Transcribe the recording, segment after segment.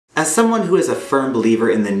As someone who is a firm believer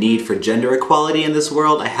in the need for gender equality in this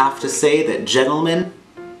world, I have to say that gentlemen,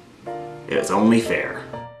 it's only fair.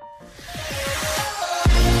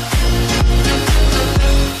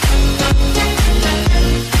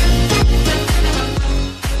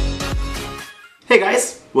 Hey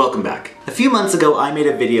guys, welcome back. A few months ago I made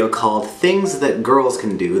a video called Things That Girls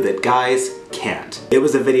Can Do That Guys Can't. It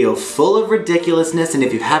was a video full of ridiculousness, and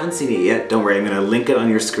if you haven't seen it yet, don't worry, I'm gonna link it on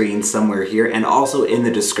your screen somewhere here and also in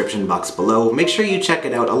the description box below. Make sure you check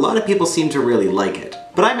it out. A lot of people seem to really like it.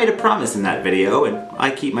 But I made a promise in that video and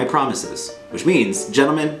I keep my promises. Which means,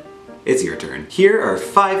 gentlemen, it's your turn. Here are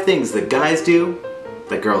 5 things that guys do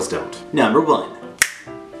that girls don't. Number 1.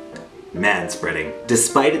 Manspreading.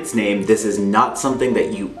 Despite its name, this is not something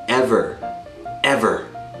that you ever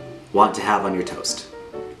want to have on your toast.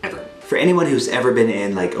 Ever. For anyone who's ever been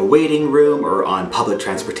in like a waiting room or on public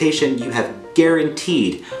transportation, you have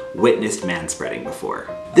guaranteed witnessed manspreading before.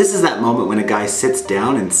 This is that moment when a guy sits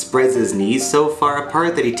down and spreads his knees so far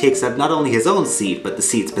apart that he takes up not only his own seat, but the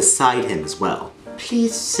seats beside him as well.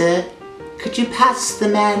 Please, sir, could you pass the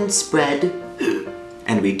manspread?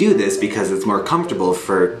 And we do this because it's more comfortable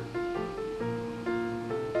for...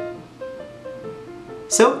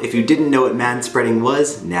 So, if you didn't know what manspreading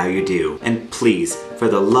was, now you do. And please, for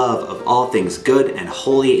the love of all things good and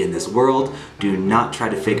holy in this world, do not try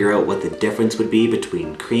to figure out what the difference would be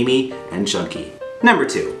between creamy and chunky. Number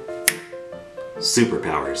 2.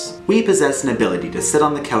 Superpowers. We possess an ability to sit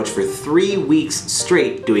on the couch for 3 weeks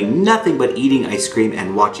straight doing nothing but eating ice cream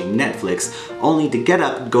and watching Netflix, only to get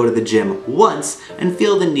up and go to the gym once and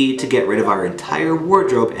feel the need to get rid of our entire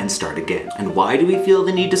wardrobe and start again. And why do we feel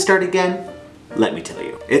the need to start again? Let me tell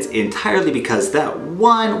you. It's entirely because that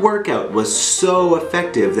one workout was so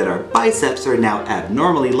effective that our biceps are now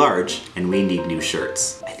abnormally large and we need new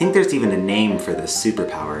shirts. I think there's even a name for this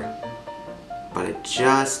superpower, but I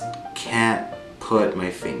just can't put my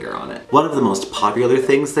finger on it. One of the most popular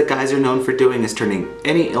things that guys are known for doing is turning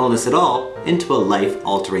any illness at all into a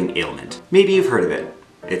life-altering ailment. Maybe you've heard of it.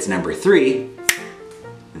 It's number 3,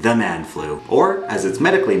 the man flu, or as it's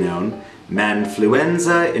medically known,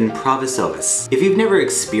 Manfluenza improvisovis. If you've never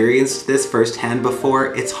experienced this firsthand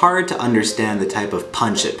before, it's hard to understand the type of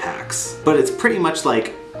punch it packs. But it's pretty much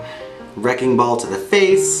like wrecking ball to the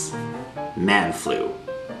face, man flu.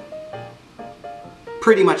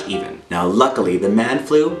 Pretty much even. Now luckily, the man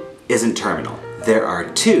flu isn't terminal. There are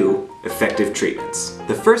 2 effective treatments.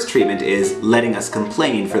 The first treatment is letting us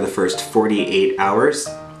complain for the first 48 hours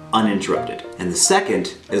uninterrupted. And the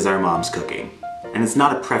second is our mom's cooking. And it's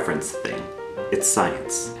not a preference thing, it's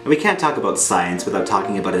science. And we can't talk about science without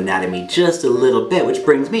talking about anatomy just a little bit, which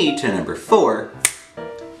brings me to number 4,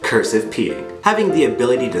 cursive peeing. Having the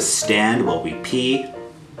ability to stand while we pee,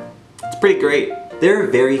 it's pretty great. There are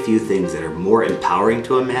very few things that are more empowering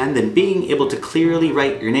to a man than being able to clearly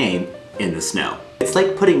write your name in the snow. It's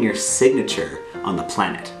like putting your signature on the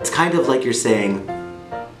planet. It's kind of like you're saying,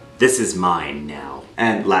 this is mine now.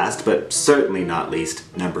 And last, but certainly not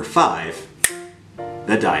least, number 5,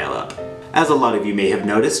 the dial-up. As a lot of you may have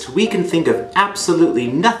noticed, we can think of absolutely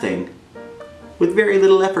nothing with very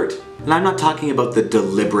little effort. And I'm not talking about the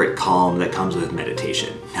deliberate calm that comes with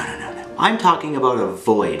meditation. No. I'm talking about a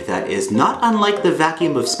void that is not unlike the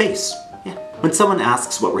vacuum of space. Yeah. When someone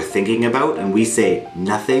asks what we're thinking about and we say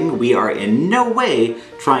nothing, we are in no way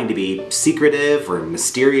trying to be secretive or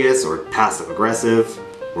mysterious or passive-aggressive.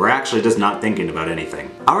 We're actually just not thinking about anything.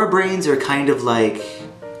 Our brains are kind of like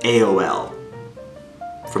AOL.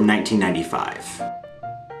 From 1995.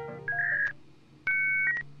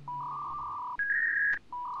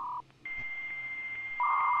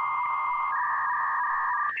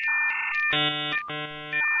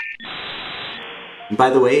 And by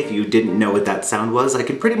the way, if you didn't know what that sound was, I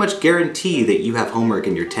can pretty much guarantee that you have homework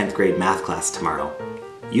in your 10th grade math class tomorrow.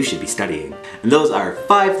 You should be studying. And those are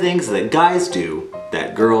 5 things that guys do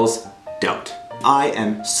that girls don't. I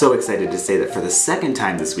am so excited to say that for the second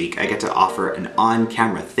time this week, I get to offer an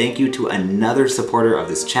on-camera thank you to another supporter of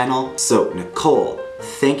this channel. So Nicole,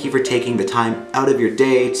 thank you for taking the time out of your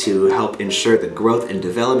day to help ensure the growth and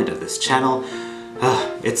development of this channel.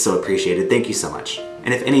 It's so appreciated. Thank you so much.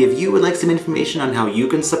 And if any of you would like some information on how you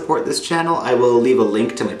can support this channel, I will leave a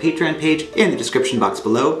link to my Patreon page in the description box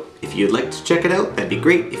below. If you'd like to check it out, that'd be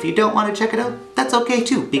great. If you don't want to check it out, that's okay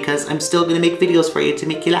too, because I'm still going to make videos for you to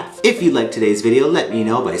make you laugh. If you liked today's video, let me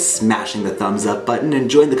know by smashing the thumbs up button and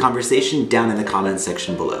join the conversation down in the comments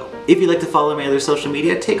section below. If you'd like to follow my other social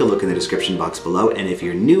media, take a look in the description box below, and if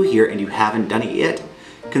you're new here and you haven't done it yet,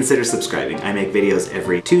 consider subscribing. I make videos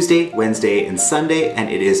every Tuesday, Wednesday, and Sunday, and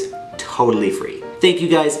it is totally free. Thank you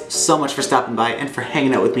guys so much for stopping by and for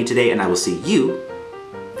hanging out with me today, and I will see you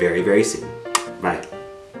very, very soon. Bye.